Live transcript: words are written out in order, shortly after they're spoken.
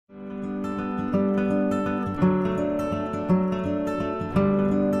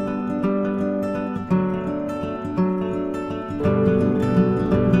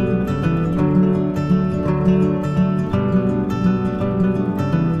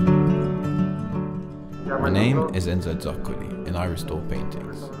name is Enzo Zoccoli and I restore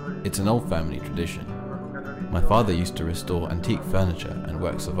paintings. It's an old family tradition. My father used to restore antique furniture and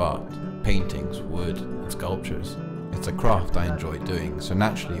works of art, paintings, wood and sculptures. It's a craft I enjoy doing, so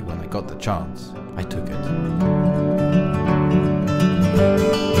naturally when I got the chance, I took it.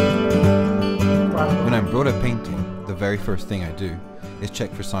 When I'm brought a painting, the very first thing I do is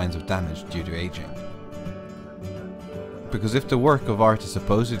check for signs of damage due to aging. Because if the work of art is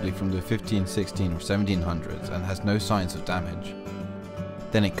supposedly from the 15, 16 or 1700s and has no signs of damage,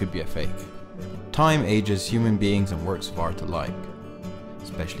 then it could be a fake. Time ages human beings and works of art alike,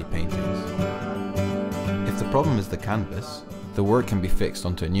 especially paintings. If the problem is the canvas, the work can be fixed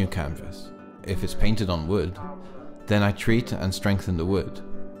onto a new canvas. If it's painted on wood, then I treat and strengthen the wood.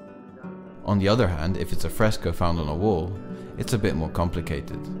 On the other hand, if it's a fresco found on a wall, it's a bit more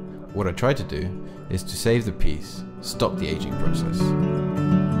complicated. What I try to do is to save the piece, stop the aging process.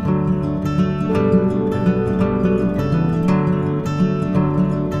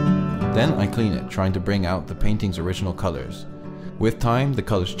 Then I clean it, trying to bring out the painting's original colors. With time, the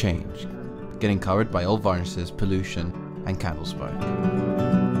colors change, getting covered by old varnishes, pollution, and candle spark.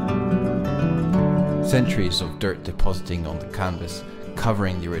 Centuries of dirt depositing on the canvas,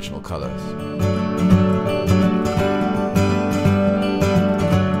 covering the original colors.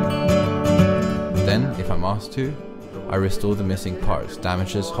 Then, if I'm asked to, I restore the missing parts,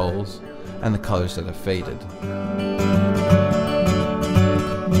 damages, holes, and the colors that have faded.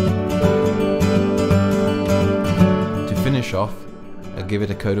 To finish off, I give it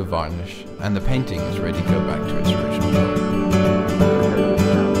a coat of varnish, and the painting is ready to go back to its original color.